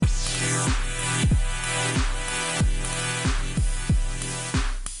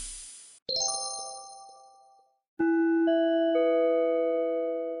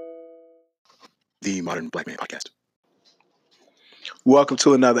the Modern Black Man Podcast. Welcome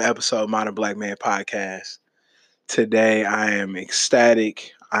to another episode of Modern Black Man Podcast. Today I am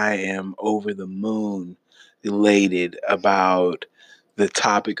ecstatic. I am over the moon, elated about the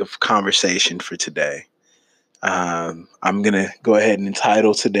topic of conversation for today. I'm going to go ahead and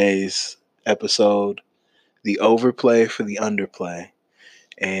entitle today's episode The Overplay for the Underplay.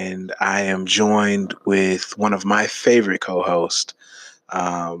 And I am joined with one of my favorite co-hosts,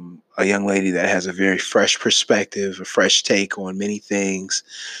 a young lady that has a very fresh perspective, a fresh take on many things.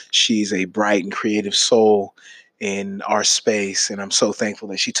 She's a bright and creative soul in our space, and I'm so thankful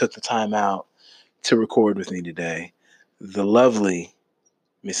that she took the time out to record with me today. The lovely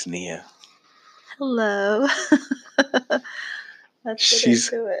Miss Nia. Hello. Let's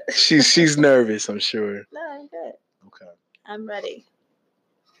get into it. she's nervous, I'm sure. No, I'm good. Okay. I'm ready.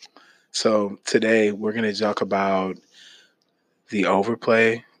 So today we're going to talk about the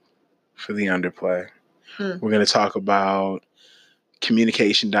overplay for the underplay. We're going to talk about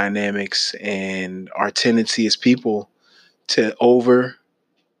communication dynamics and our tendency as people to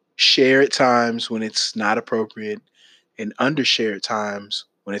overshare at times when it's not appropriate and undershare at times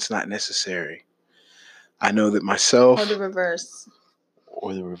when it's not necessary. I know that myself... Or the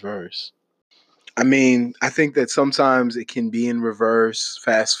reverse. I mean, I think that sometimes it can be in reverse,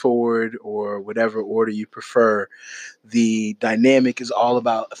 fast forward, or whatever order you prefer. The dynamic is all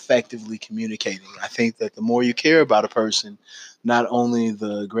about effectively communicating. I think that the more you care about a person, not only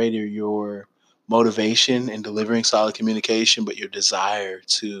the greater your motivation in delivering solid communication, but your desire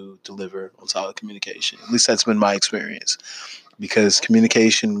to deliver on solid communication. At least that's been my experience, because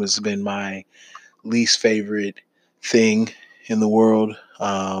communication has been my least favorite thing in the world.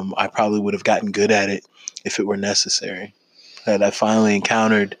 I probably would have gotten good at it if it were necessary. That I finally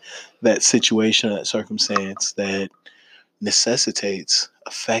encountered that situation, that circumstance that necessitates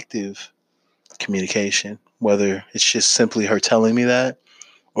effective communication, whether it's just simply her telling me that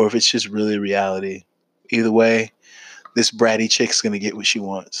or if it's just really reality. Either way, this bratty chick's going to get what she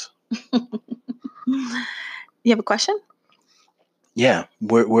wants. You have a question? Yeah.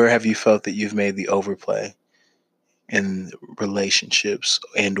 Where have you felt that you've made the overplay in relationships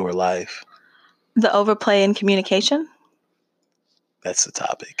and or life? The overplay in communication? That's the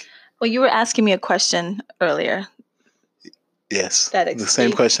topic. Well, you were asking me a question earlier. Yes. The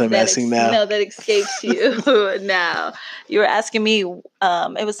same question I'm asking now. No, that escapes you now. You were asking me,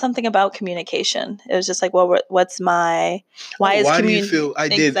 it was something about communication. It was just like, well, why do you feel... I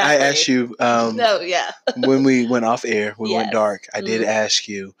did. I asked you. When we went off air, we went dark. I did ask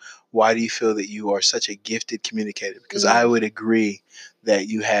you, why do you feel that you are such a gifted communicator? Because I would agree that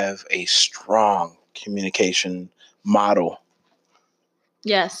you have a strong communication model.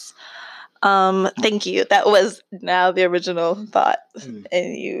 Yes. Thank you. That was now the original thought,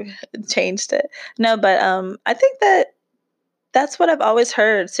 and you changed it. No, but I think that's what I've always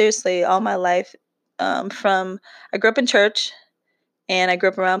heard, seriously, all my life. I grew up in church, and I grew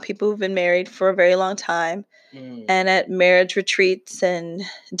up around people who've been married for a very long time. And at marriage retreats and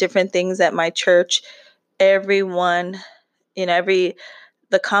different things at my church, everyone, the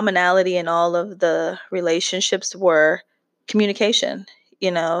commonality in all of the relationships were communication.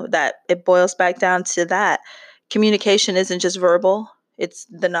 That it boils back down to that. Communication isn't just verbal, it's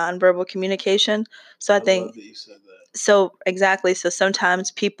the nonverbal communication. So I think love that you said that. So exactly. So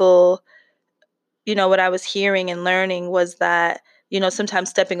sometimes people, what I was hearing and learning was that, sometimes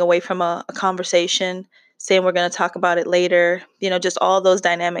stepping away from a conversation, saying we're going to talk about it later, just all those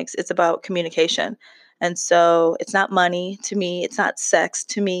dynamics, it's about communication. And so it's not money to me. It's not sex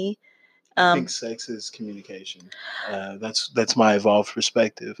to me. I think sex is communication. That's my evolved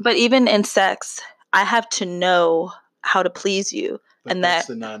perspective. But even in sex, I have to know how to please you. But that's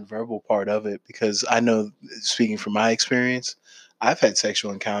the nonverbal part of it, because I know, speaking from my experience, I've had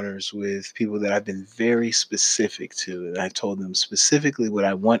sexual encounters with people that I've been very specific to, and I've told them specifically what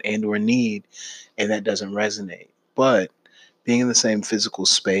I want and or need, and that doesn't resonate. But being in the same physical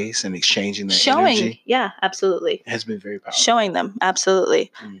space and exchanging that energy, yeah, absolutely, has been very powerful. Showing them,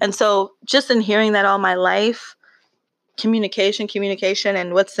 absolutely. And so just in hearing that all my life, communication,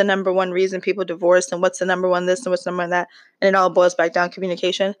 and what's the number one reason people divorce, and what's the number one this and what's the number one that, and it all boils back down to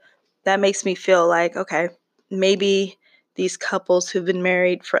communication. That makes me feel like, okay, maybe these couples who've been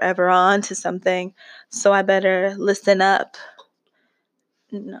married forever on to something, so I better listen up.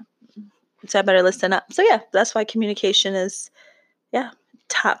 So yeah, that's why communication is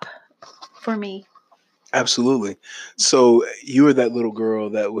top for me. Absolutely. So you were that little girl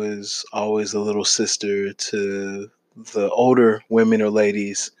that was always a little sister to the older women or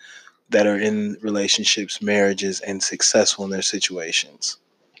ladies that are in relationships, marriages, and successful in their situations.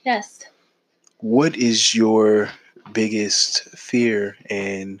 Yes. What is your biggest fear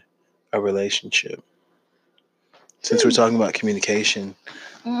in a relationship? Since we're talking about communication.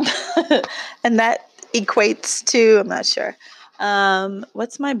 And that equates to, I'm not sure.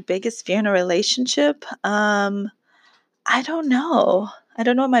 What's my biggest fear in a relationship? I don't know. I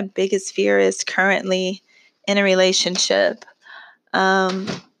don't know what my biggest fear is currently in a relationship.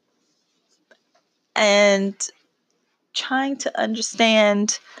 And trying to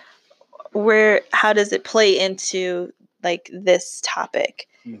understand how does it play into like this topic.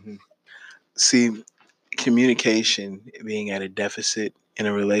 Mm-hmm. See, communication being at a deficit in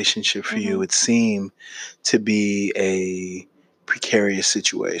a relationship for you would seem to be a precarious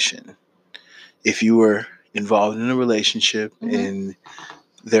situation. If you were involved in a relationship and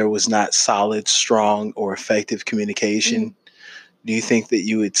there was not solid, strong, or effective communication, do you think that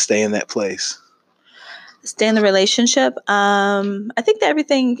you would stay in that place? Stay in the relationship? I think that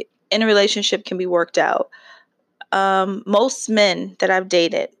everything in a relationship can be worked out. Most men that I've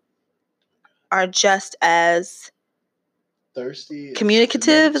dated are just as thirsty,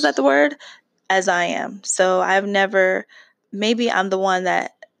 communicative, is that the word, as I am. So I've never, maybe I'm the one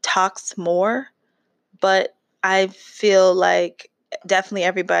that talks more, but I feel like definitely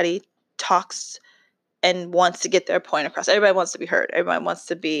everybody talks and wants to get their point across. Everybody wants to be heard. Everybody wants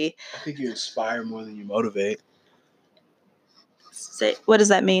to be. I think you inspire more than you motivate. Say, what does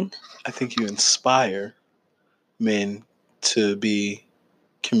that mean? I think you inspire men to be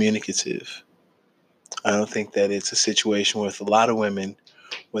communicative. I don't think that it's a situation with a lot of women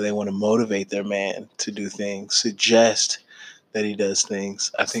where they want to motivate their man to do things, suggest that he does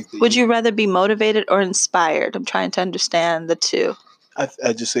things. I think that would you rather be motivated or inspired? I'm trying to understand the two.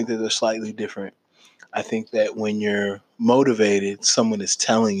 I just think that they're slightly different. I think that when you're motivated, someone is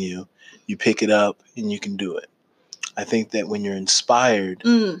telling you, you pick it up and you can do it. I think that when you're inspired,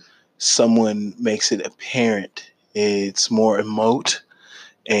 someone makes it apparent. It's more emote,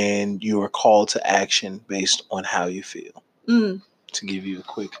 and you are called to action based on how you feel. To give you a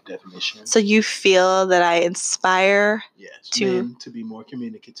quick definition. So you feel that I inspire men to be more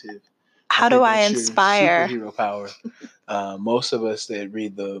communicative. How do I inspire? Superhero power. Most of us that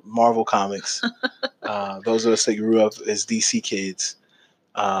read the Marvel comics, those of us that grew up as DC kids,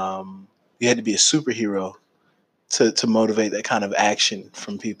 you had to be a superhero to motivate that kind of action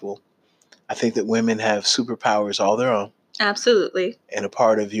from people. I think that women have superpowers all their own. Absolutely. And a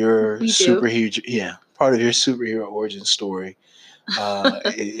part of your part of your superhero origin story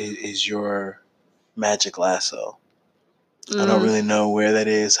is your magic lasso. I don't really know where that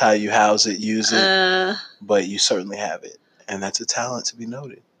is, how you house it, use it, but you certainly have it, and that's a talent to be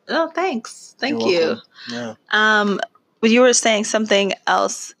noted. Oh, thanks. Thank you. Welcome. Yeah. You were saying something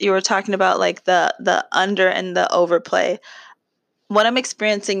else. You were talking about like the under and the overplay. What I'm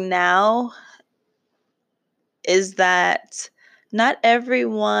experiencing now is that not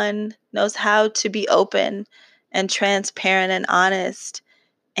everyone knows how to be open and transparent and honest.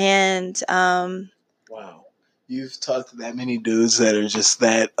 And wow, you've talked to that many dudes that are just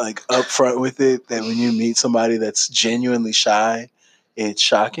that like upfront with it, that when you meet somebody that's genuinely shy, it's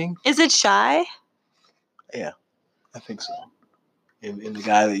shocking. Is it shy? Yeah, I think so. And the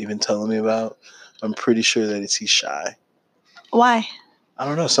guy that you've been telling me about, I'm pretty sure that he's shy. Why? I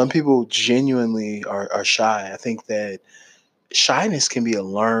don't know. Some people genuinely are shy. I think that shyness can be a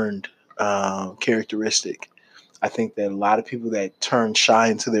learned characteristic. I think that a lot of people that turn shy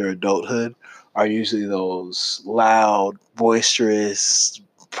into their adulthood are usually those loud, boisterous,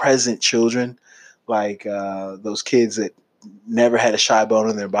 present children, like those kids that never had a shy bone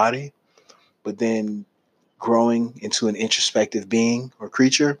in their body, but then growing into an introspective being or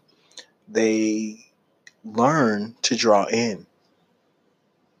creature, they learn to draw in.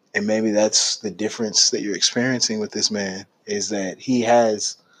 And maybe that's the difference that you're experiencing with this man, is that he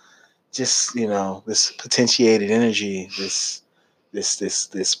has just, this potentiated energy, this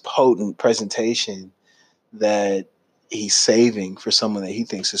potent presentation that he's saving for someone that he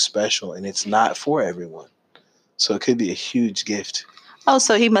thinks is special, and it's not for everyone. So it could be a huge gift. Oh,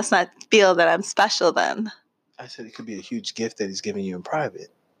 so he must not feel that I'm special then. I said it could be a huge gift that he's giving you in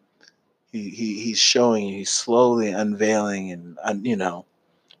private. He's showing you, he's slowly unveiling and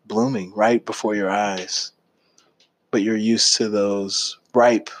blooming right before your eyes. But you're used to those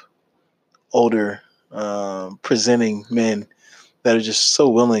ripe, older, presenting men that are just so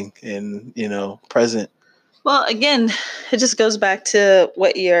willing and present. Well, again, it just goes back to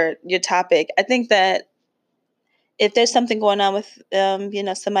what your topic. I think that if there's something going on with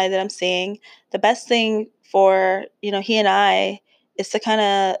somebody that I'm seeing, the best thing for he and I is to kind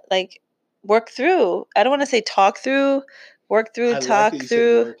of like work through. I don't want to say talk through work through, I talk like that you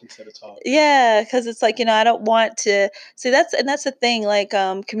through. said work instead of talk. Yeah, because it's like, I don't want to see that's the thing. Like,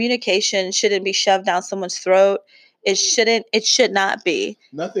 communication shouldn't be shoved down someone's throat. It should not be.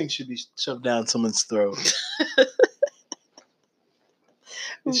 Nothing should be shoved down someone's throat.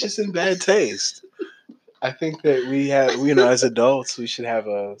 It's just in bad taste. I think that we have, as adults, we should have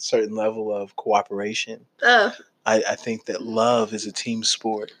a certain level of cooperation. I think that love is a team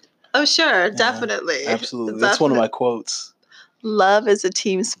sport. Oh, sure. Definitely. Absolutely. That's one of my quotes. Love is a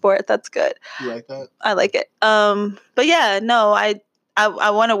team sport. That's good. You like that? I like it. But yeah, no, I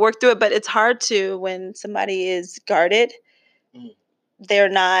want to work through it, but it's hard to when somebody is guarded. They're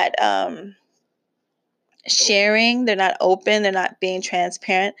not sharing, they're not open, they're not being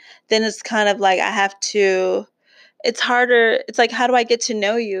transparent. Then it's kind of like it's harder. It's like, how do I get to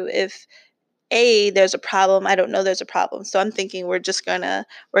know you if there's a problem, I don't know there's a problem. So I'm thinking we're gonna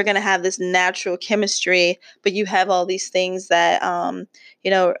have this natural chemistry, but you have all these things that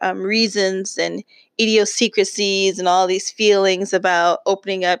reasons and idiosyncrasies and all these feelings about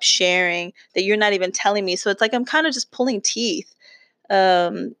opening up, sharing that you're not even telling me. So it's like I'm kind of just pulling teeth.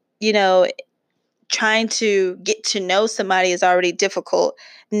 Trying to get to know somebody is already difficult.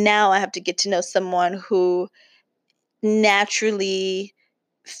 Now I have to get to know someone who naturally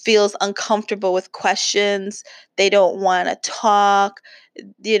feels uncomfortable with questions. They don't want to talk.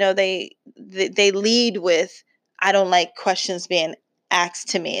 They lead with, I don't like questions being asked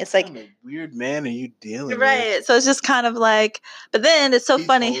to me. It's like, what kind of weird man are you dealing right. with? So it's just kind of like, but then it's so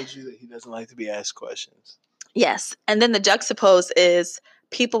funny. He told you that he doesn't like to be asked questions. Yes. And then the juxtapose is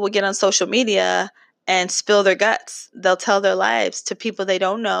people will get on social media and spill their guts. They'll tell their lives to people they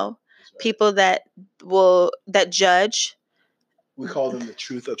don't know, right. People that judge. We call them the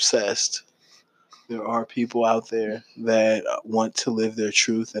truth obsessed. There are people out there that want to live their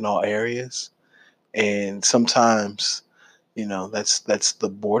truth in all areas. And sometimes, that's the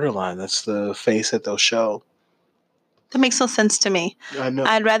borderline. That's the face that they'll show. That makes no sense to me. I know.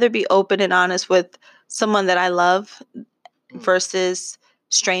 I'd rather be open and honest with someone that I love versus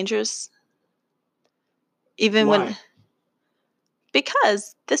strangers. Even Why?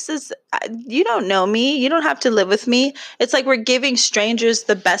 Because you don't know me. You don't have to live with me. It's like we're giving strangers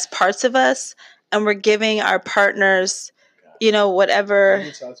the best parts of us, and we're giving our partners, whatever. Can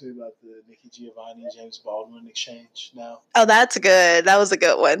you talk to me about the Nikki Giovanni, James Baldwin exchange now? Oh, that's good. That was a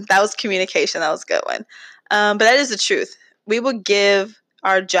good one. That was communication. That was a good one. But that is the truth. We will give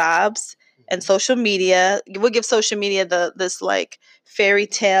our jobs and social media. We'll give social media this like fairy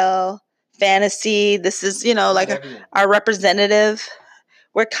tale fantasy. This is, like our representative.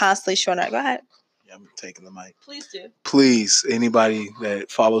 We're constantly showing our. Go ahead. Yeah, I'm taking the mic. Please do. Please, anybody that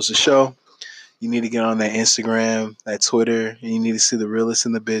follows the show, you need to get on that Instagram, that Twitter, and you need to see the realest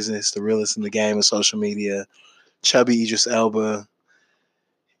in the business, the realest in the game of social media. Chubby Idris Elba.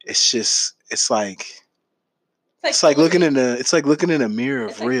 It's like looking in a mirror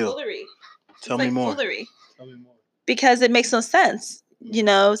of real. Foolery. Tell me more. Foolery. Because it makes no sense.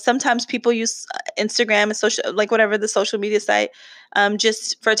 Sometimes people use Instagram and social, like whatever the social media site,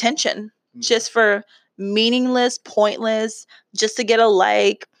 just for attention, just for meaningless, pointless, just to get a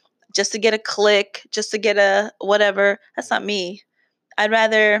like, just to get a click, just to get a whatever. That's not me. I'd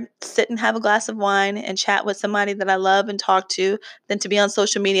rather sit and have a glass of wine and chat with somebody that I love and talk to than to be on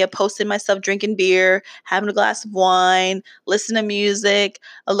social media posting myself drinking beer, having a glass of wine, listen to music,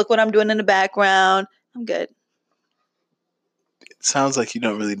 look what I'm doing in the background. I'm good. It sounds like you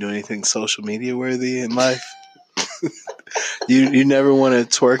don't really do anything social media worthy in life. You never want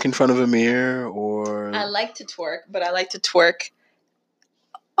to twerk in front of a mirror, or I like to twerk, but I like to twerk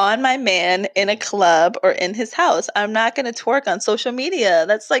on my man in a club or in his house. I'm not going to twerk on social media.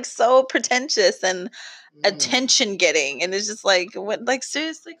 That's like so pretentious and attention getting, and it's just like, what? Like,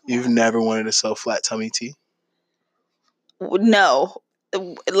 seriously? You've never wanted to sell flat tummy tea? No,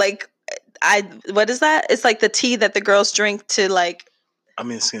 like what is that? It's like the tea that the girls drink to like. I'm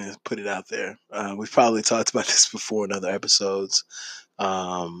just gonna put it out there. We've probably talked about this before in other episodes.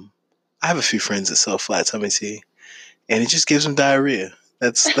 I have a few friends that sell flat tummy tea, and it just gives them diarrhea.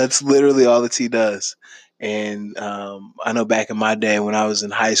 That's literally all the tea does. And I know back in my day when I was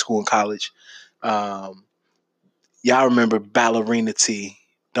in high school and college, y'all remember ballerina tea?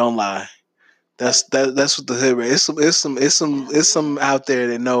 Don't lie. That's what the hood. It's some out there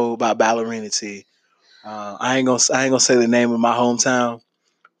that know about ballerina tea. I ain't gonna say the name of my hometown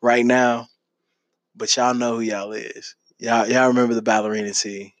right now, but y'all know who y'all is. Y'all remember the ballerina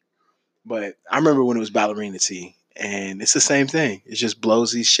tea. But I remember when it was ballerina tea, and it's the same thing. It just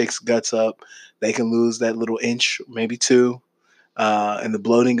blows these chicks' guts up. They can lose that little inch, maybe two, and the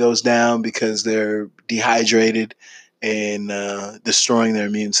bloating goes down because they're dehydrated, and destroying their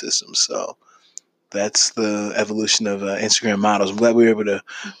immune system. So that's the evolution of Instagram models. I'm glad we were able to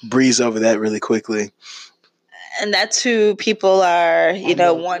breeze over that really quickly. And that's who people are,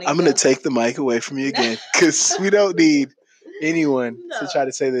 wanting. I'm going to take the mic away from you again because we don't need anyone to try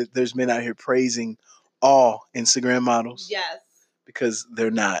to say that there's men out here praising all Instagram models. Yes. Because they're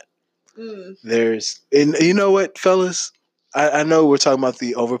not. And you know what, fellas? I know we're talking about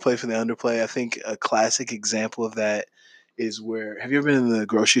the overplay for the underplay. I think a classic example of that is where, have you ever been in the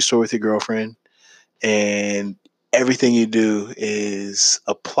grocery store with your girlfriend and everything you do is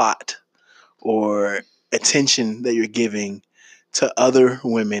a plot or attention that you're giving to other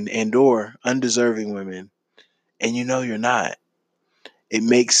women and or undeserving women, and you know you're not? It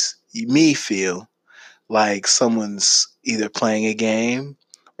makes me feel like someone's either playing a game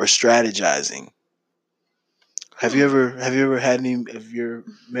or strategizing. Have you ever had any of your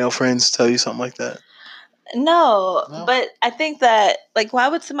male friends tell you something like that? No, but I think that, like, why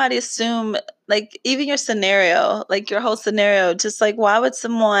would somebody assume, like, even your scenario, like your whole scenario, just like, why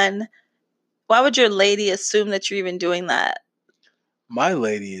would your lady assume that you're even doing that? My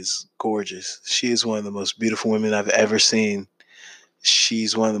lady is gorgeous. She is one of the most beautiful women I've ever seen.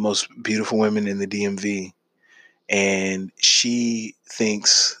 She's one of the most beautiful women in the DMV. And she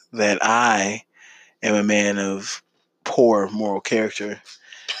thinks that I am a man of poor moral character.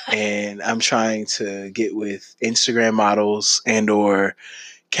 And I'm trying to get with Instagram models and or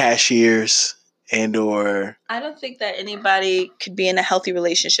cashiers and or... I don't think that anybody could be in a healthy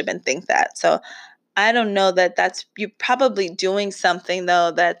relationship and think that. So I don't know that you're probably doing something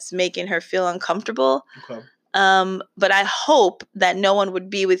though that's making her feel uncomfortable. Okay. But I hope that no one would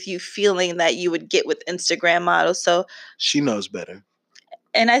be with you feeling that you would get with Instagram models. So she knows better.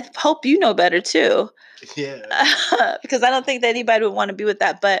 And I hope you know better too. Yeah. Because I don't think that anybody would want to be with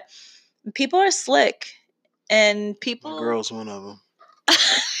that. But people are slick. And people... My girl's one of them.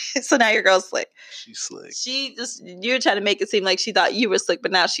 So now your girl's slick. She's slick. You're trying to make it seem like she thought you were slick,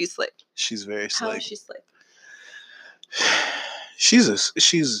 but now she's slick. She's very slick. How is she slick?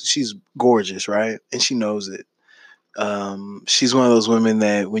 She's gorgeous, right? And she knows it. She's one of those women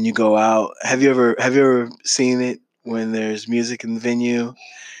that when you go out, have you ever seen it when there's music in the venue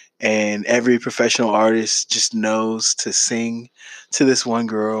and every professional artist just knows to sing to this one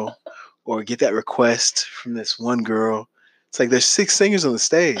girl or get that request from this one girl? It's like there's 6 singers on the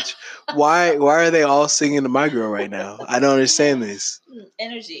stage. Why are they all singing to my girl right now? I don't understand this.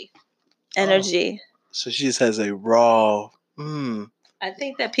 Energy. So she just has a raw... I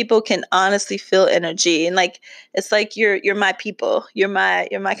think that people can honestly feel energy, and like it's like you're my people. You're my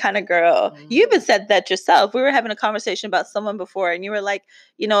kind of girl. You even said that yourself. We were having a conversation about someone before, and you were like,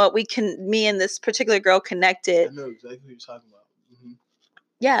 you know what, me and this particular girl connected. I know exactly what you're talking about. Mm-hmm.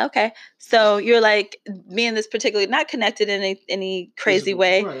 Yeah, okay. So you're like, me and this particular, not connected in any crazy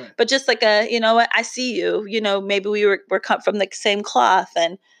way, right. But just like you know what, I see you. You know, maybe we're cut from the same cloth,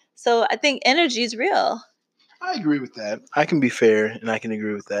 and so I think energy is real. I agree with that. I can be fair and I can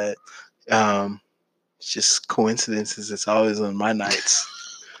agree with that. It's just coincidences. It's always on my nights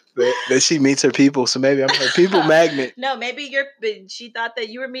that she meets her people. So maybe I'm her people magnet. No, maybe she thought that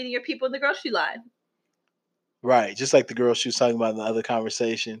you were meeting your people in the grocery line. Right. Just like the girl she was talking about in the other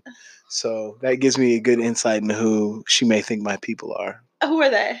conversation. So that gives me a good insight into who she may think my people are. Who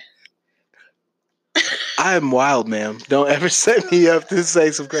are they? I am wild, ma'am. Don't ever set me up to say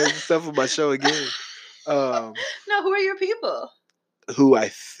some crazy stuff on my show again. No, who are your people?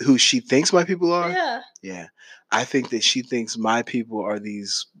 Who she thinks my people are? Yeah. I think that she thinks my people are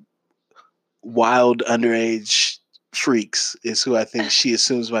these wild underage freaks is who I think she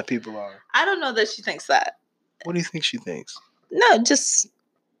assumes my people are. I don't know that she thinks that. What do you think she thinks? No, just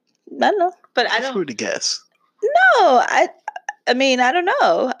I don't know. But I don't. Who to guess? No, I mean, I don't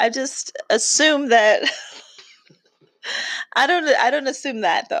know. I just assume that. I don't assume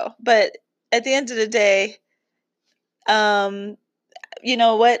that though. But at the end of the day, you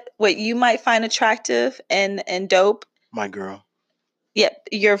know what you might find attractive and dope. My girl. Yep,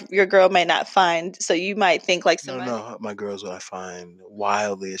 your girl may not find. So you might think like somebody. No, my girl's what I find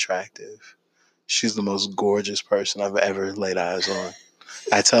wildly attractive. She's the most gorgeous person I've ever laid eyes on.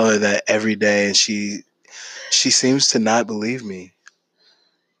 I tell her that every day, and she seems to not believe me.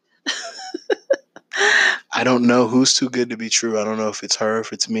 I don't know who's too good to be true. I don't know if it's her,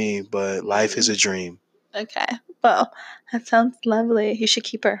 if it's me, but life is a dream. Okay. Well, that sounds lovely. You should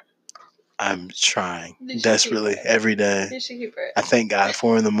keep her. I'm trying desperately every day. You should keep her. I thank God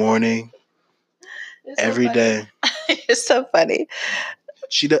for her in the morning. Every day. You're so funny.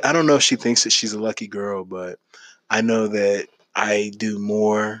 I don't know if she thinks that she's a lucky girl, but I know that I do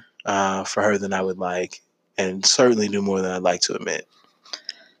more for her than I would like. and certainly do more than I'd like to admit.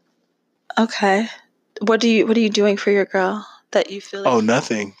 Okay. What are you doing for your girl that you feel like? Oh,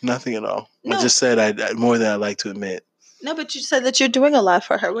 nothing at all. No. I just said I more than I'd like to admit. No, but you said that you're doing a lot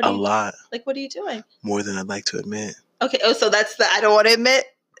for her. What are A lot. Like, what are you doing? More than I'd like to admit. Okay. Oh, so that's the I don't want to admit.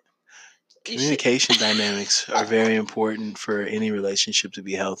 Communication dynamics are very important for any relationship to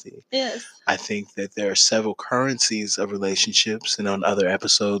be healthy. Yes. I think that there are several currencies of relationships, and on other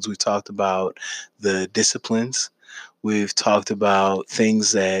episodes we talked about the disciplines. We've talked about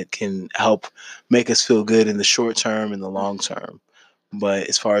things that can help make us feel good in the short term and the long term. But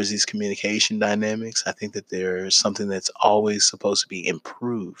as far as these communication dynamics, I think that there's something that's always supposed to be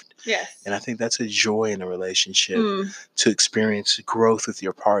improved. Yes. And I think that's a joy in a relationship to experience growth with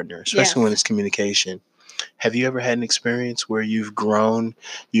your partner, especially when it's communication. Have you ever had an experience where you've grown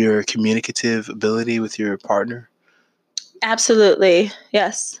your communicative ability with your partner? Absolutely.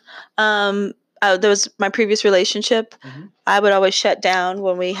 Yes. There was my previous relationship. Mm-hmm. I would always shut down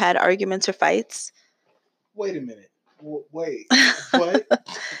when we had arguments or fights. Wait a minute. Wait. What?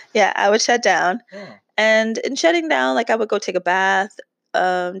 Yeah, I would shut down. Oh. And in shutting down, like I would go take a bath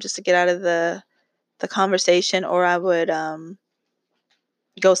just to get out of the conversation, or I would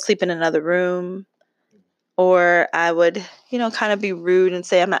go sleep in another room, or I would, kind of be rude and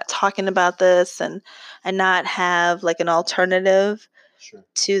say I'm not talking about this, and not have like an alternative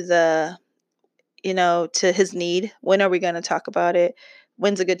to the, to his need. When are we going to talk about it?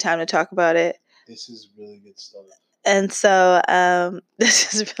 When's a good time to talk about it? This is really good stuff. And so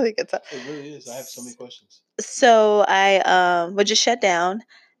this is really good stuff. It really is. I have so many questions. So I would just shut down,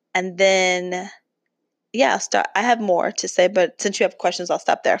 and then I'll start. I have more to say, but since you have questions, I'll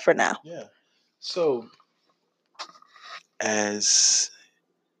stop there for now. Yeah. So, as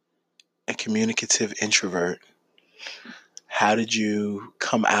a communicative introvert, how did you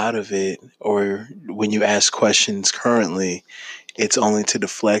come out of it? Or when you ask questions currently, it's only to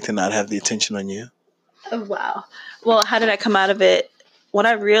deflect and not have the attention on you? Oh, wow. Well, how did I come out of it? What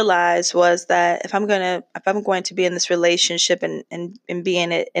I realized was that if I'm going to be in this relationship and be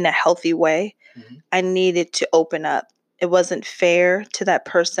in it in a healthy way, mm-hmm. I needed to open up. It wasn't fair to that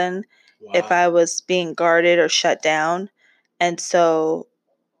person if I was being guarded or shut down. And so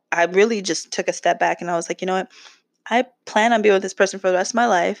I really just took a step back and I was like, you know what? I plan on being with this person for the rest of my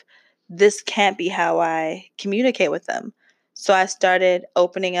life. This can't be how I communicate with them. So I started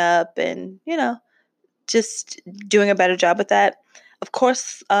opening up and, just doing a better job with that. Of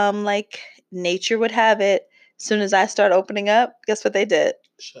course, like nature would have it, as soon as I start opening up, guess what they did?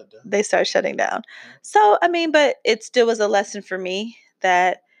 Shut down. They start shutting down. Yeah. So, but it still was a lesson for me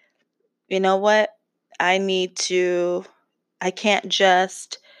that, you know what? I can't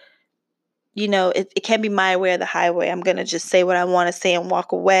just, it can't be my way or the highway. I'm going to just say what I want to say and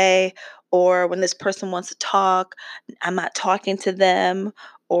walk away. Or when this person wants to talk, I'm not talking to them.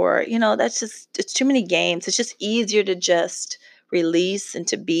 Or, it's too many games. It's just easier to just release and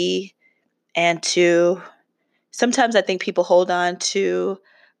to be, and to, sometimes I think people hold on to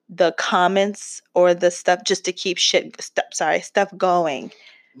the comments or the stuff just to keep stuff going.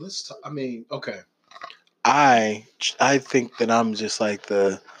 Okay. I think that I'm just like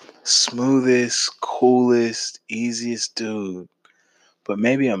the smoothest, coolest, easiest dude. But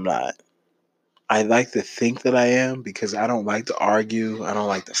maybe I'm not. I like to think that I am because I don't like to argue. I don't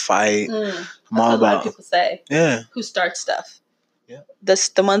like to fight. I'm all about. A lot of people say. Yeah. Who start stuff. Yeah.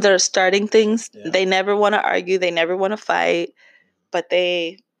 The ones that are starting things, They never want to argue. They never want to fight. But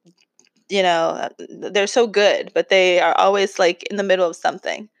they, they're so good. But they are always like in the middle of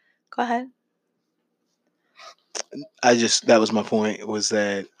something. Go ahead. That was my point, was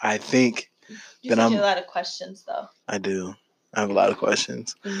that I think that I'm... You have a lot of questions, though. I do. I have a lot of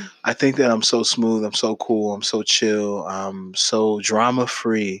questions. Mm-hmm. I think that I'm so smooth, I'm so cool, I'm so chill, I'm so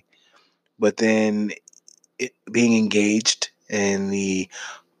drama-free. But then being engaged in the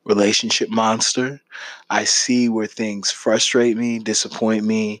relationship monster, I see where things frustrate me, disappoint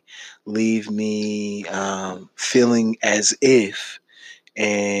me, leave me feeling as if,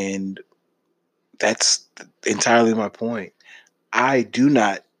 and that's entirely my point. I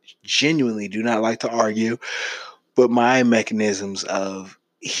genuinely do not like to argue, but my mechanisms of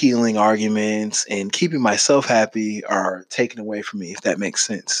healing arguments and keeping myself happy are taken away from me, if that makes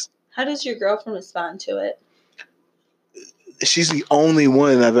sense. How does your girlfriend respond to it? She's the only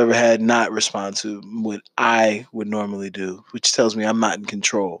one I've ever had not respond to what I would normally do, which tells me I'm not in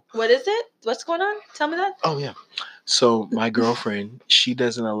control. What is it? What's going on? Tell me that. Oh, yeah. So my girlfriend, she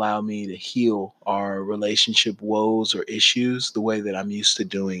doesn't allow me to heal our relationship woes or issues the way that I'm used to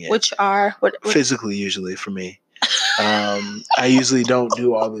doing it. Which are? What? Physically, usually, for me. I usually don't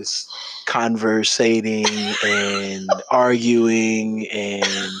do all this conversating and arguing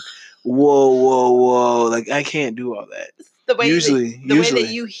and whoa. Like I can't do all that. The way Usually, that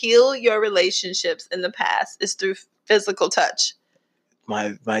you heal your relationships in the past is through physical touch.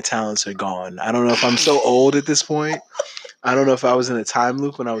 My talents are gone. I don't know if I'm so old at this point. I don't know if I was in a time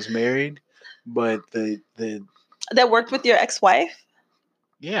loop when I was married, but the that worked with your ex-wife.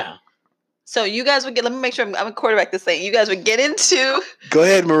 Yeah. So you guys would get. Let me make sure I'm a quarterback this thing. You guys would get into. Go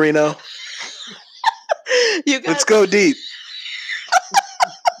ahead, Marino. Let's go deep.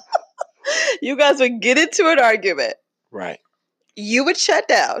 You guys would get into an argument. Right. You would shut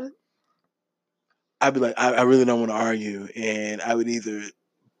down. I'd be like, I really don't want to argue, and I would either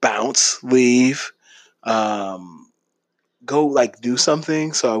bounce, leave, go like do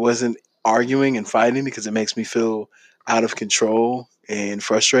something so I wasn't arguing and fighting because it makes me feel out of control and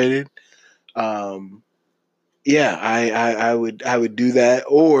frustrated. Yeah, I would do that,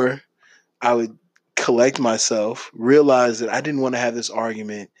 or I would collect myself, realize that I didn't want to have this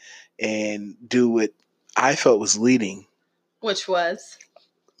argument, and do what I felt was leading. Which was?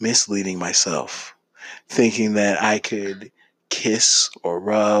 Misleading myself, thinking that I could kiss or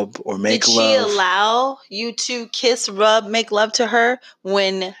rub or make love. Did she allow you to kiss, rub, make love to her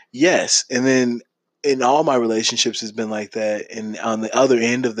when? Yes. And then in all my relationships has been like that. And on the other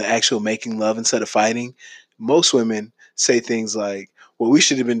end of the actual making love instead of fighting, most women say things like, well, we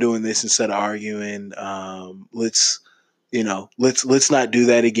should have been doing this instead of arguing. Let's not do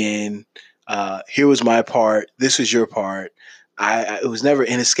that again. Here was my part. This was your part. It was never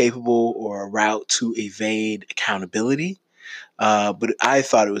inescapable or a route to evade accountability. But I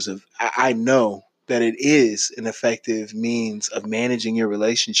thought it was I know that it is an effective means of managing your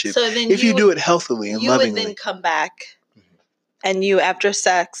relationship if you do it healthily and lovingly. You would then come back and you, after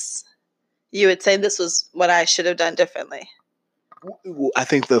sex, you would say, this was what I should have done differently. Well, I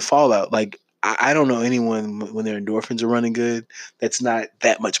think the fallout, like, I don't know anyone when their endorphins are running good that's not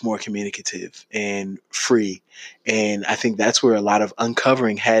that much more communicative and free. And I think that's where a lot of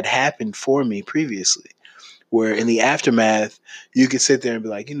uncovering had happened for me previously, where in the aftermath, you could sit there and be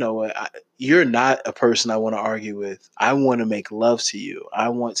like, you know what, you're not a person I want to argue with. I want to make love to you. I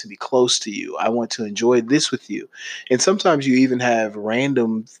want to be close to you. I want to enjoy this with you. And sometimes you even have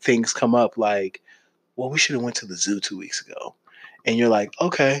random things come up like, well, we should have went to the zoo 2 weeks ago. And you're like,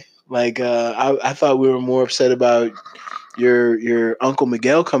 okay, like I thought we were more upset about your Uncle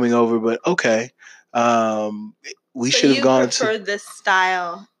Miguel coming over, but okay. We should have gone to. So you prefer this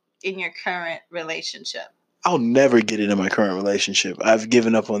style in your current relationship? I'll never get it in my current relationship. I've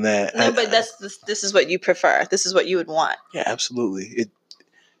given up on that. No, but this is what you prefer. This is what you would want. Yeah, absolutely.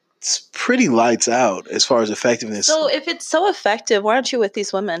 It's pretty lights out as far as effectiveness. So if it's so effective, why aren't you with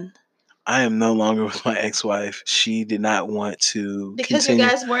these women? I am no longer with my ex-wife. She did not want to continue. You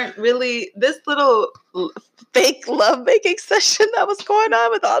guys weren't really this little fake lovemaking session that was going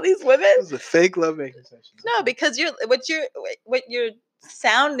on with all these women. It was a fake lovemaking session. No, because what you're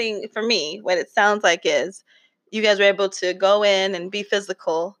sounding for me, what it sounds like is you guys were able to go in and be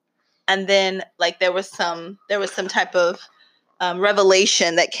physical, and then like there was some type of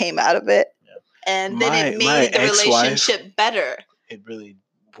revelation that came out of it, and then it made the relationship better. It really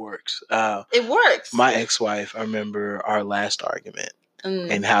works. It works. My ex-wife, I remember our last argument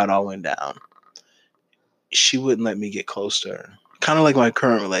and how it all went down. She wouldn't let me get close to her. Kind of like my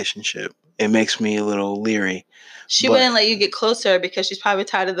current relationship. It makes me a little leery. She wouldn't let you get closer because she's probably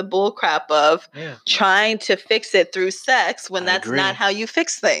tired of the bull crap of trying to fix it through sex when that's not how you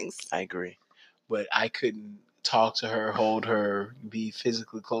fix things. I agree. But I couldn't talk to her, hold her, be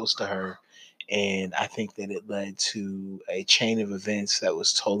physically close to her. And I think that it led to a chain of events that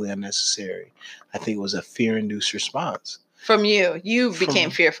was totally unnecessary. I think it was a fear-induced response. From you. You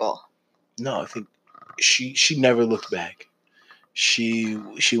became fearful. No, I think she never looked back. She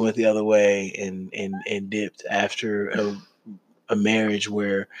went the other way and dipped after a marriage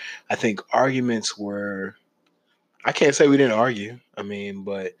where I think arguments were, I can't say we didn't argue. I mean,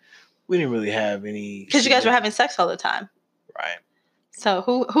 but we didn't really have any. Because you guys were having sex all the time. Right. So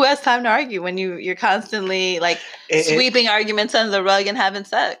who has time to argue when you're constantly like sweeping arguments under the rug and having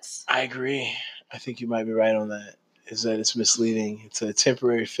sex? I agree. I think you might be right on that. Is that it's misleading. It's a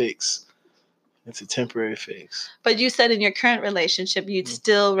temporary fix. It's a temporary fix. But you said in your current relationship, you'd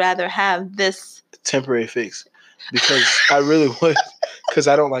still rather have this temporary fix because I really would. Because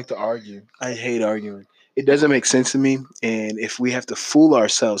I don't like to argue. I hate arguing. It doesn't make sense to me. And if we have to fool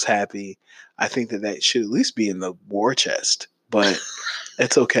ourselves happy, I think that should at least be in the war chest. But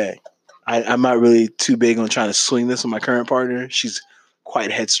it's okay. I'm not really too big on trying to swing this with my current partner. She's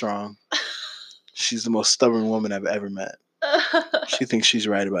quite headstrong. She's the most stubborn woman I've ever met. She thinks she's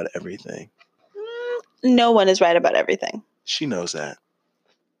right about everything. No one is right about everything. She knows that.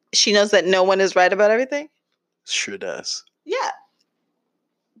 She knows that no one is right about everything? Sure does. Yeah.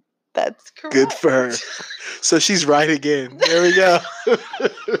 That's correct. Good for her. So she's right again. There we go.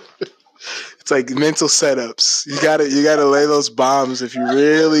 It's like mental setups. You gotta lay those bombs if you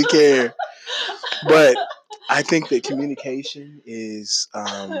really care. But I think that communication is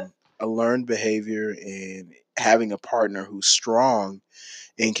a learned behavior, and having a partner who's strong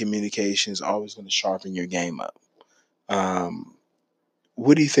in communication is always going to sharpen your game up.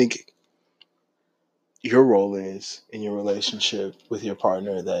 What do you think your role is in your relationship with your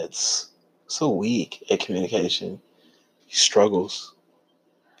partner that's so weak at communication? He struggles.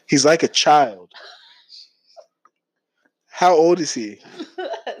 He's like a child. How old is he?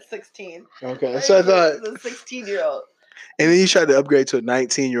 16. Okay, so I thought the 16-year-old. And then you tried to upgrade to a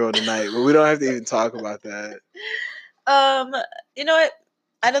 19-year-old tonight, but we don't have to even talk about that. You know what?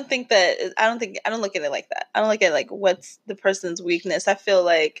 I don't look at it like that. I don't look at like what's the person's weakness. I feel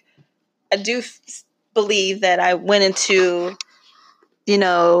like I do believe that I went into, you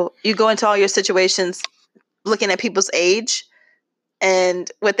go into all your situations looking at people's age and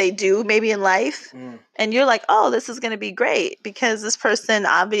what they do maybe in life. And you're like, oh, this is going to be great because this person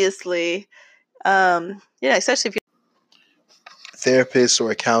obviously, especially if you're therapist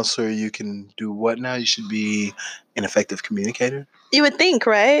or a counselor, you can do what now? You should be an effective communicator? You would think,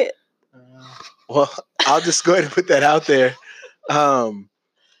 right? Well, I'll just go ahead and put that out there. I'm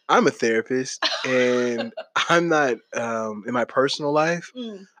a therapist, and I'm not, in my personal life,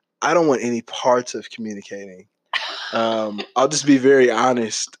 I don't want any parts of communicating. I'll just be very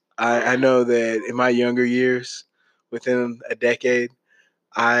honest. I know that in my younger years, within a decade,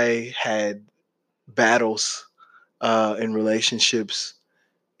 I had battles in relationships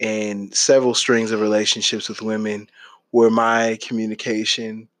and several strings of relationships with women where my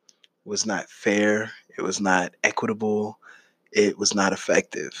communication was not fair, it was not equitable, it was not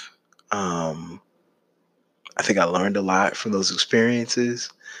effective. I think I learned a lot from those experiences,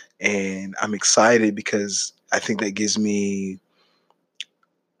 and I'm excited because I think that gives me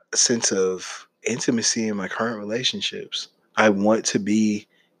a sense of intimacy in my current relationships. I want to be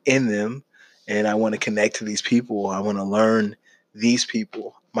in them, and I want to connect to these people. I want to learn these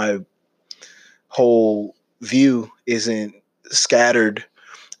people. My whole view isn't scattered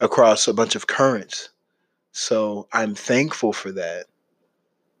across a bunch of currents. So I'm thankful for that.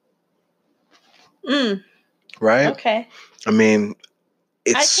 Right? Okay. I mean,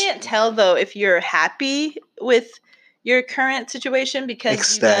 I can't tell though if you're happy with your current situation because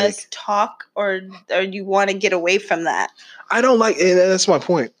ecstatic. You just talk or you want to get away from that. I don't like, and that's my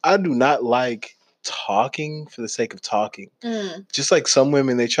point. I do not like talking for the sake of talking. Just like some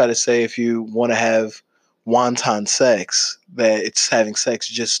women, they try to say if you want to have wanton sex, that it's having sex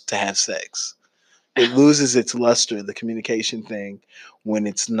just to have sex. It loses its luster, the communication thing, when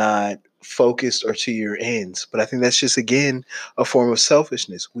it's not focused or to your ends. But I think that's just, again, a form of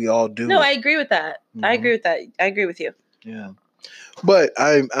selfishness. We all do. No, I agree with that. I agree with that. I agree with you. Yeah. But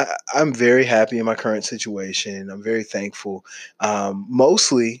I'm very happy in my current situation. I'm very thankful.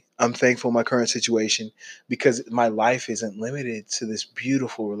 Mostly, I'm thankful in my current situation because my life isn't limited to this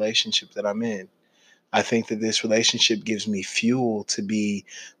beautiful relationship that I'm in. I think that this relationship gives me fuel to be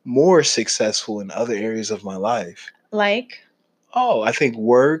more successful in other areas of my life. Like? Oh, I think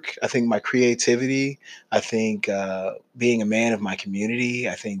work. I think my creativity. I think being a man of my community.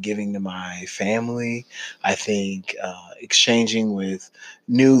 I think giving to my family. I think exchanging with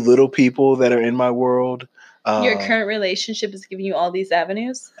new little people that are in my world. Your current relationship is giving you all these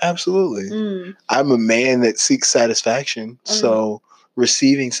avenues? Absolutely. I'm a man that seeks satisfaction. So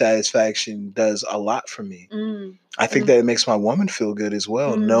receiving satisfaction does a lot for me. I think that it makes my woman feel good as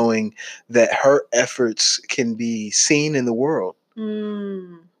well, knowing that her efforts can be seen in the world.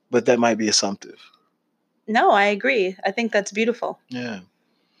 But that might be assumptive. No, I agree. I think that's beautiful. Yeah.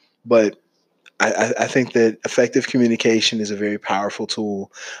 But I think that effective communication is a very powerful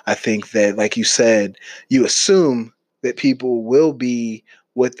tool. I think that, like you said, you assume that people will be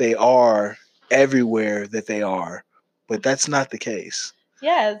what they are everywhere that they are, but that's not the case.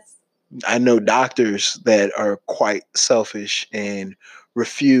 Yes. I know doctors that are quite selfish and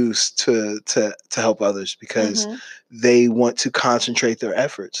refuse to help others because they want to concentrate their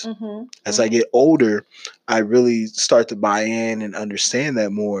efforts. As I get older, I really start to buy in and understand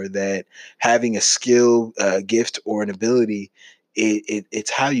that more, that having a skill, gift, or an ability,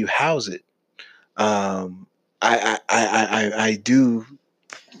 it's how you house it. I do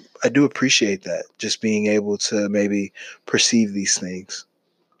appreciate that, just being able to maybe perceive these things.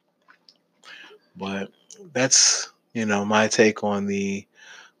 But that's, my take on the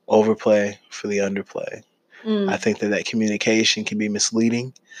overplay for the underplay. I think that communication can be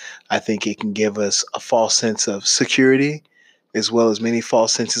misleading. I think it can give us a false sense of security as well as many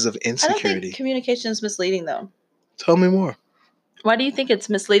false senses of I don't insecurity. think communication is misleading, though. Tell me more. Why do you think it's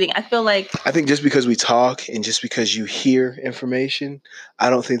misleading? I think just because we talk and just because you hear information, I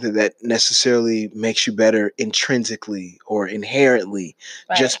don't think that necessarily makes you better intrinsically or inherently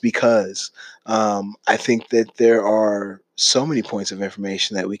just because. I think that there are so many points of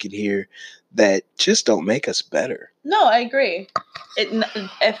information that we can hear that just don't make us better. No, I agree.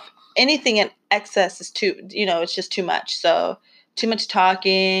 If anything in excess is it's just too much. So too much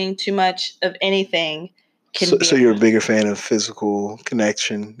talking, too much of anything can be. So you're a bigger fan of physical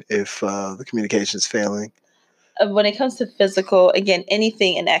connection if the communication is failing? When it comes to physical, again,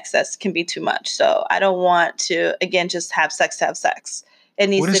 anything in excess can be too much. So I don't want to, again, just have sex to have sex.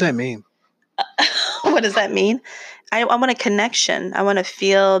 What does that mean? What does that mean? I want a connection. I want to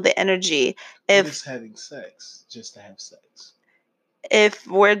feel the energy. What is having sex just to have sex? If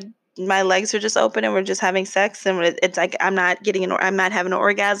my legs are just open and we're just having sex, and it's like I'm not having an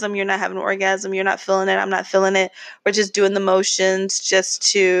orgasm, you're not having an orgasm, you're not feeling it, I'm not feeling it. We're just doing the motions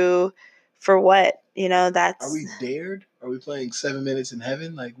for what? That's. Are we dared? Are we playing 7 Minutes in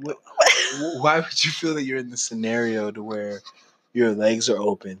Heaven? Like what? Why would you feel that you're in the scenario to where your legs are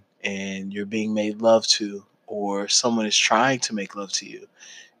open and you're being made love to, or someone is trying to make love to you,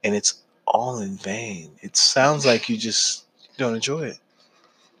 and it's all in vain? It sounds like you just don't enjoy it.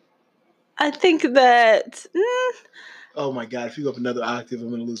 I think that. Oh my God! If you go up another octave, I'm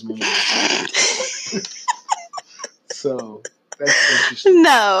going to lose my mind. So that's interesting.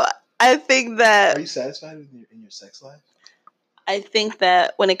 No, I think that. Are you satisfied in your sex life? I think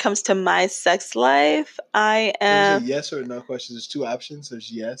that when it comes to my sex life, I am. There's a yes or no question. There's two options.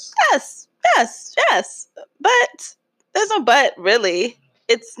 There's yes. Yes. But there's no but, really.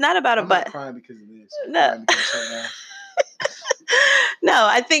 It's not about a but. I'm not crying because of this. No. No,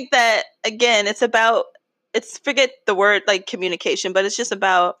 I think that, again, forget the word like communication, but it's just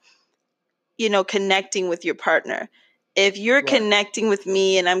about, connecting with your partner. If you're connecting with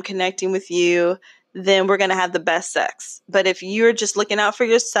me and I'm connecting with you, then we're going to have the best sex. But if you're just looking out for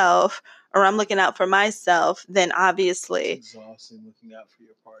yourself or I'm looking out for myself, then obviously. It's exhausting looking out for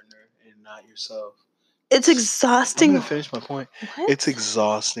your partner and not yourself. It's exhausting. I'm going to finish my point. What? It's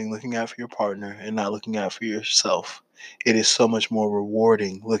exhausting looking out for your partner and not looking out for yourself. It is so much more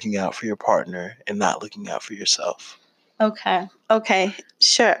rewarding looking out for your partner and not looking out for yourself. Okay.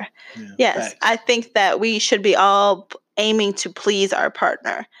 Sure. Yeah, yes. Thanks. I think that we should be all aiming to please our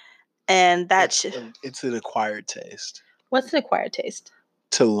partner. And it's an acquired taste. What's an acquired taste?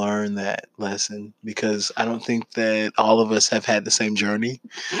 To learn that lesson, because I don't think that all of us have had the same journey.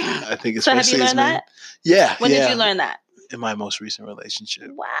 I think especially. So have you learned that? Yeah. When did you learn that? In my most recent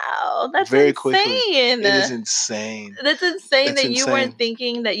relationship. Wow, that's very insane. Quickly. It is insane. That's insane that you weren't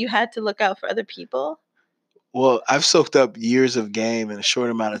thinking that you had to look out for other people. Well, I've soaked up years of game in a short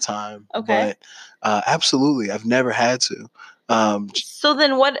amount of time. Okay. But absolutely, I've never had to. So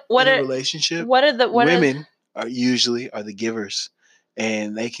then, what in a relationship? Women are usually the givers,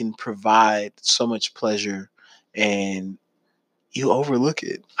 and they can provide so much pleasure, and you overlook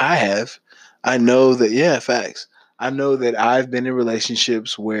it. I know that. Facts. I know that I've been in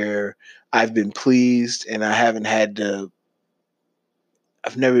relationships where I've been pleased, and I've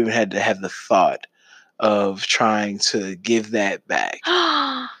never even had to have the thought of trying to give that back.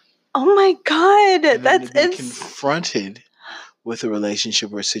 Oh my God, and that's confronted with a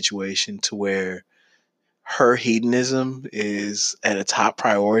relationship or a situation to where her hedonism is at a top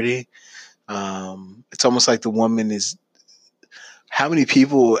priority. It's almost like the woman is. How many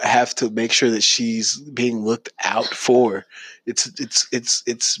people have to make sure that she's being looked out for?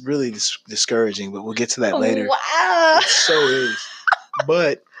 It's really discouraging, but we'll get to that later. Wow, it so is.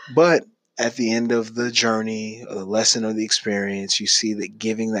 But at the end of the journey, the lesson of the experience, you see that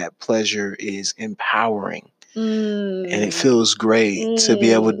giving that pleasure is empowering. And it feels great to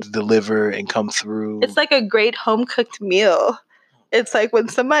be able to deliver and come through. It's like a great home-cooked meal. It's like when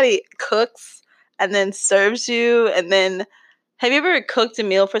somebody cooks and then serves you, and then have you ever cooked a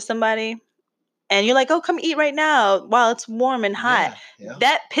meal for somebody and you're like, oh, come eat right now while it's warm and hot? Yeah.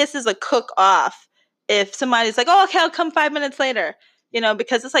 That pisses a cook off if somebody's like, oh, okay, I'll come 5 minutes later.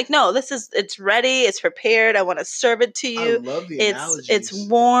 Because it's like, no, it's ready, it's prepared. I want to serve it to you. I love the analogies. It's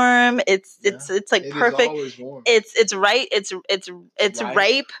warm. It's like perfect. Always warm. It's right. It's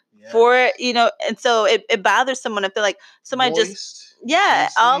ripe for and so it bothers someone if they're like somebody moist,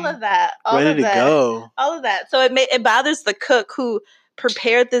 all of that, ready to go, all of that. So it bothers the cook who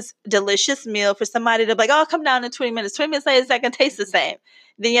prepared this delicious meal for somebody to be like, oh, come down in 20 minutes. 20 minutes later, it's not going to taste the same.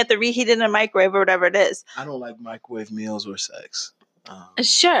 Then you have to reheat it in a microwave or whatever it is. I don't like microwave meals or sex.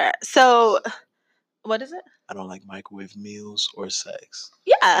 Sure. So, what is it? I don't like microwave meals or sex.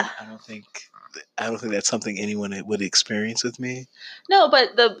 Yeah. I don't think that's something anyone would experience with me. No,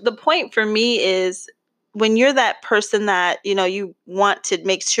 but the point for me is when you're that person that, you want to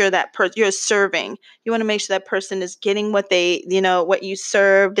make sure that you're serving, you want to make sure that person is getting what they, what you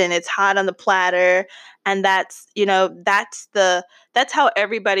served and it's hot on the platter. And that's, that's how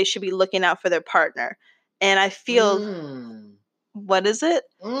everybody should be looking out for their partner. And I feel, what is it?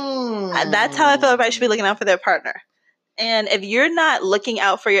 That's how I feel everybody should be looking out for their partner. And if you're not looking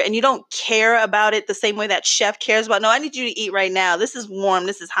out for and you don't care about it the same way that chef cares about, no, I need you to eat right now. This is warm.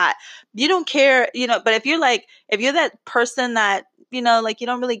 This is hot. You don't care, but if you're that person that, you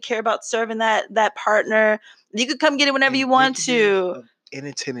don't really care about serving that partner, you could come get it whenever you want to.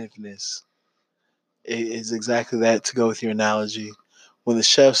 Inattentiveness is exactly that, to go with your analogy. When the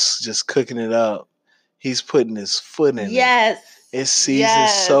chef's just cooking it up, he's putting his foot in it. Yes. It's seasoned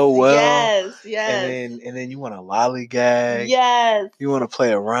so well. Yes. And then you want to lollygag. Yes. You want to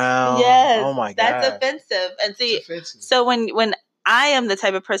play around. Yes. Oh my God. That's offensive. And see, so when I am the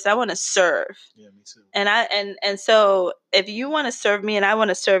type of person I want to serve. Yeah, me too. And so if you want to serve me and I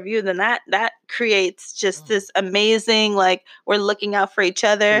want to serve you, then that creates just this amazing, we're looking out for each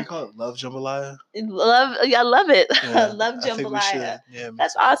other. Can we call it love jambalaya? I love it. Yeah, love jambalaya. Yeah,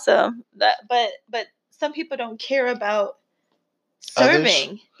 that's awesome. But some people don't care about serving.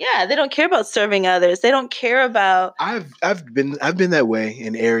 Others? Yeah, they don't care about serving others. They don't care about. I've been that way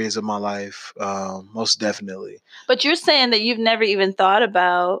in areas of my life, most definitely. But you're saying that you've never even thought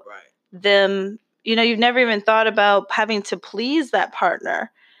about them. You've never even thought about having to please that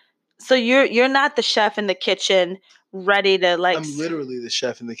partner. So you're not the chef in the kitchen ready to I'm literally the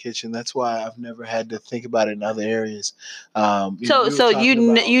chef in the kitchen. That's why I've never had to think about it in other areas. So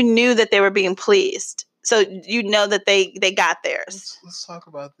you knew that they were being pleased. So that they got theirs. Let's talk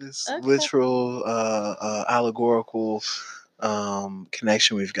about this literal, allegorical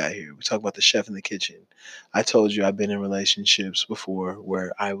connection we've got here. We talk about the chef in the kitchen. I told you I've been in relationships before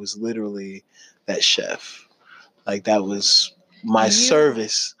where I was literally that chef. That was my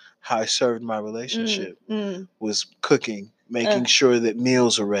service. How I served my relationship was cooking, making sure that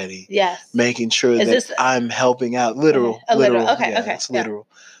meals are ready. Yes. Making sure that I'm helping out. Literal. Literal. Okay. Yeah, it's literal.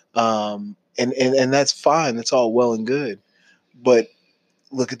 And that's fine. That's all well and good. But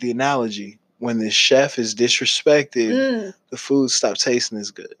look at the analogy. When the chef is disrespected, the food stops tasting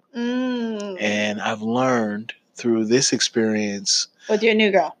as good. And I've learned through this experience. With your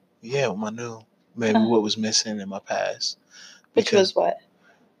new girl? Yeah, with my new. Maybe what was missing in my past. Which was what?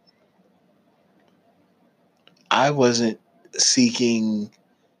 I wasn't seeking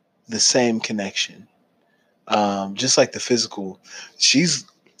the same connection. Just like the physical. She's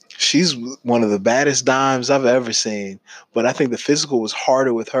one of the baddest dimes I've ever seen. But I think the physical was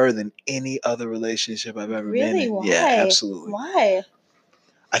harder with her than any other relationship I've ever been in. Why? Yeah, absolutely. Why?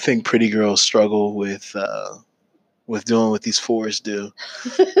 I think pretty girls struggle with doing what these fours do.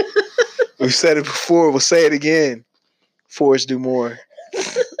 We've said it before. We'll say it again. Fours do more.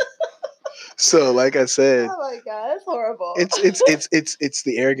 So, like I said, oh my God, that's horrible. It's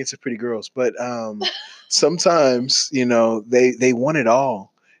the arrogance of pretty girls. But sometimes, they want it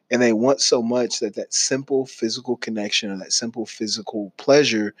all. And they want so much that simple physical connection or that simple physical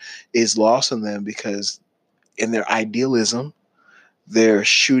pleasure is lost on them because in their idealism, they're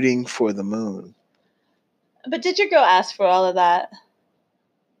shooting for the moon. But did your girl ask for all of that?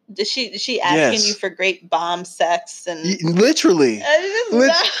 Did she asking you for great bomb sex and literally?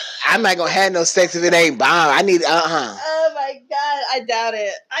 I'm not gonna have no sex if it ain't bomb. I need Oh my God, I doubt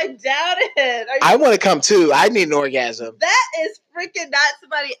it. I want to come too. I need an orgasm. That is freaking not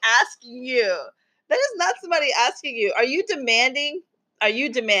somebody asking you. That is not somebody asking you. Are you demanding?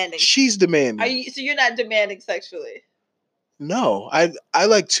 She's demanding. So you're not demanding sexually? No, I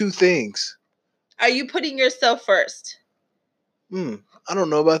like two things. Are you putting yourself first? I don't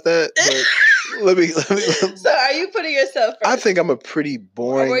know about that, but let me. So are you putting yourself first? I think I'm a pretty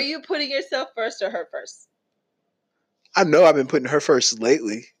boring. Or were you putting yourself first or her first? I know I've been putting her first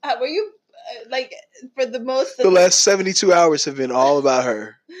lately. Were you for the most? The last 72 hours have been all about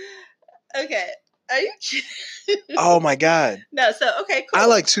her. Okay. Are you? Oh my God. No. So okay. Cool. I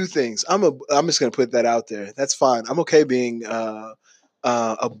like two things. I'm just gonna put that out there. That's fine. I'm okay being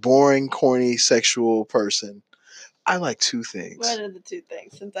a boring, corny, sexual person. I like two things. What are the two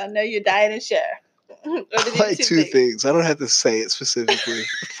things? Since I know you're dying to share. I like two things. I don't have to say it specifically.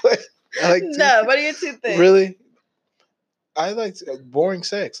 But I like what are your two things? Really? I like boring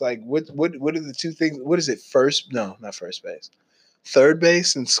sex. Like what are the two things? What is it? First? No, not first base. Third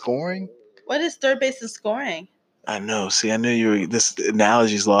base and scoring. What is third base and scoring? I know. See, I knew you were. This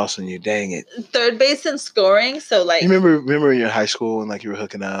analogy's lost on you. Dang it. Third base and scoring. So like, You remember in your high school and like you were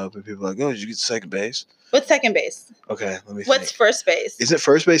hooking up and people were like, oh, did you get to second base? What's second base? Okay, let me. What's think. first base? Isn't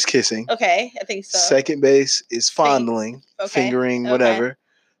first base kissing? Okay, I think so. Second base is fondling, fingering, Okay. whatever.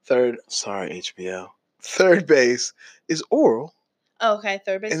 Third, sorry, HBO. Third base is oral. Oh, okay,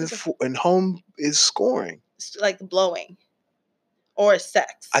 third base and home is scoring. Like blowing. Or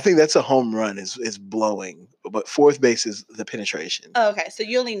sex. I think that's a home run is blowing, but fourth base is the penetration. Oh, okay, so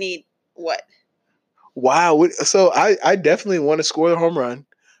you only need what? Wow. So I definitely want to score the home run.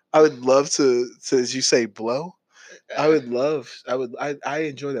 I would love to as you say, blow. I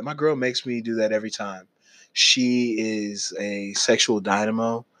enjoy that. My girl makes me do that every time. She is a sexual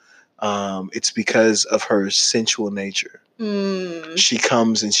dynamo. It's because of her sensual nature. She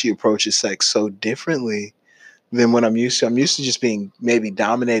comes and she approaches sex so differently than what I'm used to. I'm used to just being maybe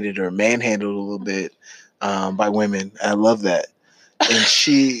dominated or manhandled a little bit by women. I love that. And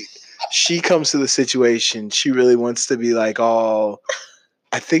she comes to the situation. She really wants to be like all.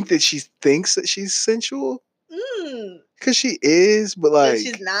 I think that she thinks that she's sensual. Because she is, but like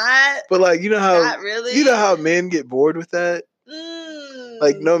she's not. But like you know how not really. You know how men get bored with that.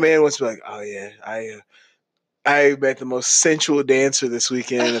 Like no man wants to be like, oh yeah, I met the most sensual dancer this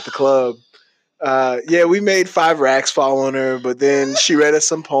weekend at the club. Yeah, we made 5 racks following her, but then she read us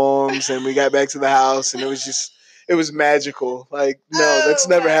some poems and we got back to the house and it was magical. Like, no, that's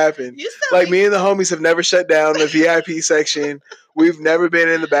never happened. Like me and the homies have never shut down the VIP section. We've never been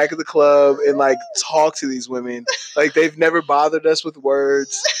in the back of the club and like talked to these women. Like they've never bothered us with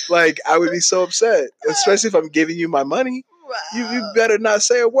words. Like I would be so upset, especially if I'm giving you my money. Wow. You better not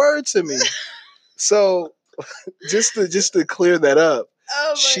say a word to me. So just to clear that up,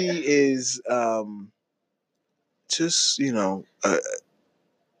 she is just a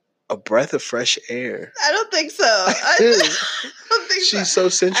breath of fresh air. I don't think so. I don't think she's so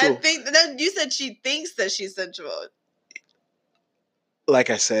sensual. I think that you said she thinks that she's sensual. Like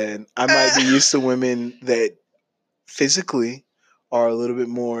I said, I might be used to women that physically are a little bit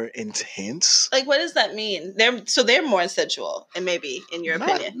more intense. Like, what does that mean? They're more sensual, and maybe in your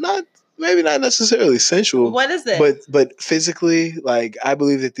opinion, maybe not necessarily sensual. What is it? But physically, like I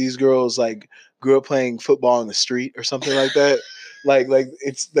believe that these girls like grew up playing football on the street or something like that. like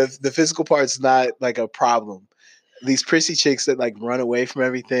it's the physical part's not like a problem. These prissy chicks that like run away from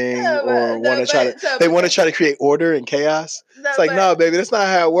everything or want to try to create order and chaos. It's like, no, baby, that's not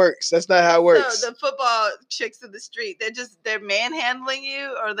how it works. That's not how it works. So the football chicks in the street, they're manhandling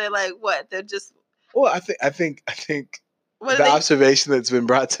you, or they're like what? They're just. Well, I think the observation that's been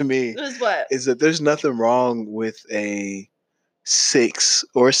brought to me is that there's nothing wrong with a 6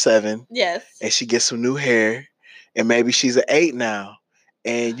 or 7. Yes. And she gets some new hair, and maybe she's an 8 now,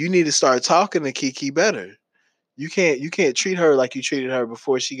 and you need to start talking to Kiki better. You can't treat her like you treated her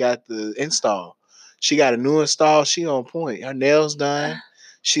before she got the install. She got a new install. She on point. Her nails done.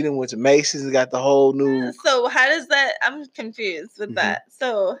 She done went to Macy's and got the whole new. So how does that? I'm confused with that.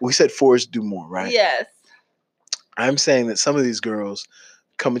 So we said 4s do more, right? Yes. I'm saying that some of these girls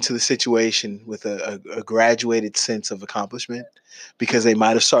come into the situation with a graduated sense of accomplishment because they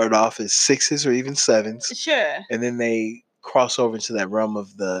might have started off as 6s or even 7s. Sure. And then they cross over into that realm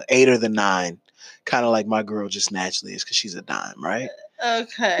of the 8 or the 9. Kind of like my girl just naturally is because she's a dime, right?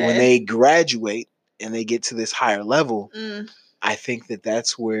 Okay. When they graduate and they get to this higher level, I think that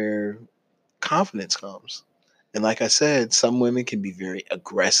that's where confidence comes. And like I said, some women can be very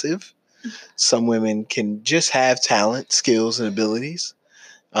aggressive. Some women can just have talent, skills, and abilities.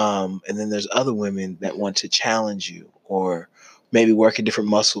 And then there's other women that want to challenge you or maybe work a different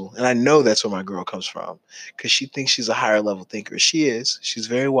muscle. And I know that's where my girl comes from because she thinks she's a higher level thinker. She is. She's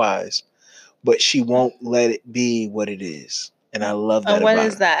very wise. But she won't let it be what it is. And I love that about her. What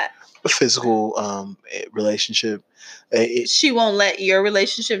is that? A physical relationship. She won't let your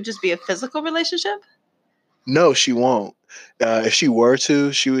relationship just be a physical relationship? No, she won't. If she were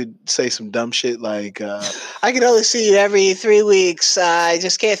to, she would say some dumb shit like, I can only see you every 3 weeks. I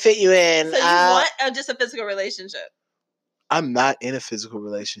just can't fit you in. So you want just a physical relationship? I'm not in a physical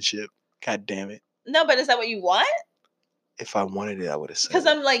relationship. God damn it. No, but is that what you want? If I wanted it, I would have said. Because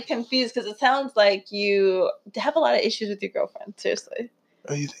I'm like confused because it sounds like you have a lot of issues with your girlfriend. Seriously.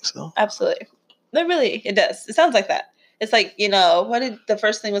 Oh, you think so? Absolutely. No, really, it does. It sounds like that. It's like, the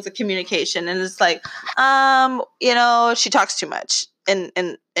first thing was the communication, and it's like, she talks too much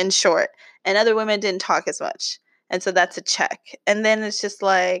in short, and other women didn't talk as much, and so that's a check. And then it's just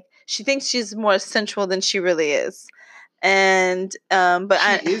like she thinks she's more sensual than she really is. and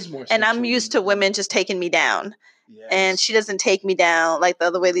I'm used to women just taking me down. Yes. And she doesn't take me down like the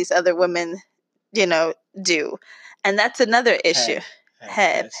other way these other women, do. And that's another issue.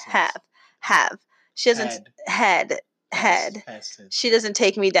 Have. She doesn't had. She doesn't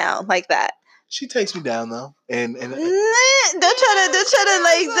take me down like that. She takes me down though, and don't try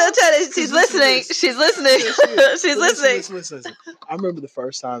to. She's listening. She's listening. She's listening. Listen. I remember the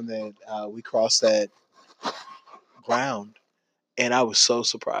first time that we crossed that ground, and I was so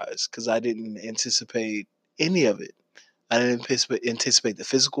surprised because I didn't anticipate any of it. I didn't anticipate the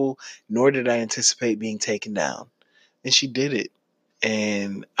physical, nor did I anticipate being taken down. And she did it.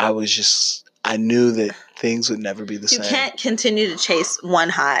 And I knew that things would never be the same. You can't continue to chase one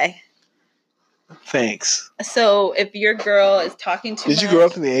high. Thanks. So if your girl is talking too much... Did you grow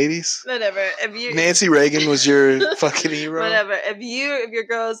up in the 80s? Whatever. Nancy Reagan was your fucking hero? Whatever. If your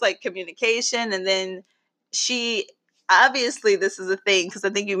girl's like communication, and then she... Obviously, this is a thing, because I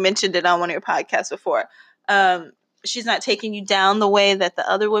think you mentioned it on one of your podcasts before. She's not taking you down the way that the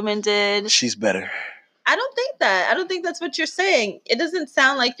other women did. She's better. I don't think that. I don't think that's what you're saying. It doesn't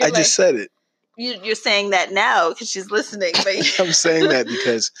sound like you're just said it. You're saying that now because she's listening. But I'm saying that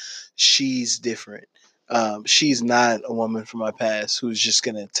because she's different. She's not a woman from my past who's just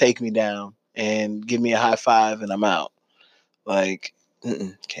going to take me down and give me a high five and I'm out. Like,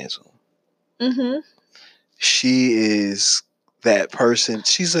 cancel. Mm-hmm. She is that person.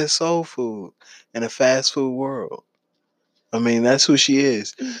 She's a soul food in a fast food world. I mean, that's who she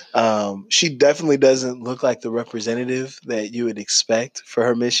is. She definitely doesn't look like the representative that you would expect for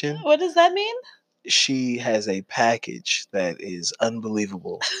her mission. What does that mean? She has a package that is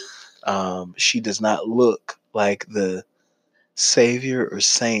unbelievable. She does not look like the savior or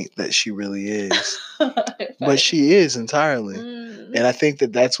saint that she really is. But she is entirely. Mm-hmm. And I think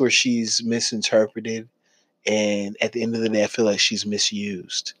that that's where she's misinterpreted. And at the end of the day, I feel like she's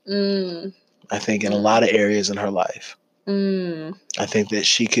misused. I think in a lot of areas in her life. I think that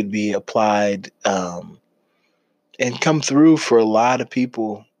she could be applied and come through for a lot of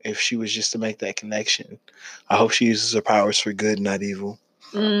people if she was just to make that connection. I hope she uses her powers for good, not evil.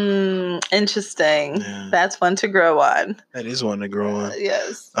 Interesting. Yeah. That's one to grow on. That is one to grow on.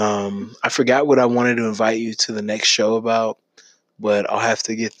 Yes. I forgot what I wanted to invite you to the next show about, but I'll have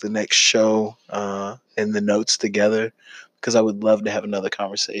to get the next show and the notes together because I would love to have another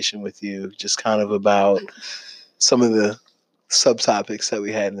conversation with you, just kind of about some of the subtopics that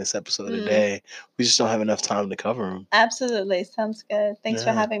we had in this episode today. We just don't have enough time to cover them. Absolutely. Sounds good. Thanks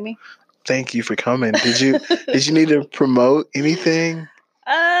for having me. Thank you for coming. Did you need to promote anything?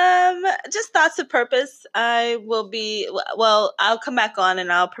 Just Thoughts of Purpose. I'll come back on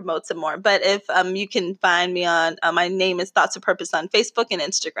and I'll promote some more. But if you can find me on my name is Thoughts of Purpose on Facebook and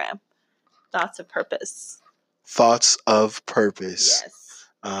Instagram. Thoughts of Purpose. Thoughts of Purpose. Yes.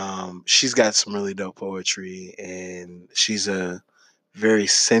 She's got some really dope poetry, and she's a very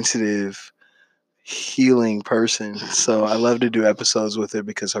sensitive, healing person. So I love to do episodes with her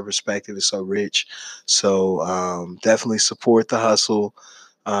because her perspective is so rich. So definitely support the hustle.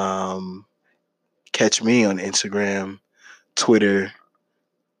 Catch me on Instagram, Twitter,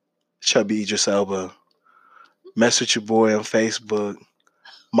 Chubby Idris Elba. Mess with your boy on Facebook,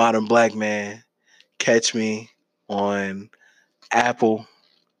 Modern Black Man. Catch me on Apple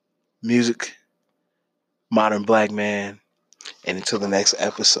Music, Modern Black Man. And until the next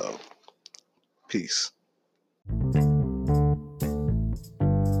episode, peace.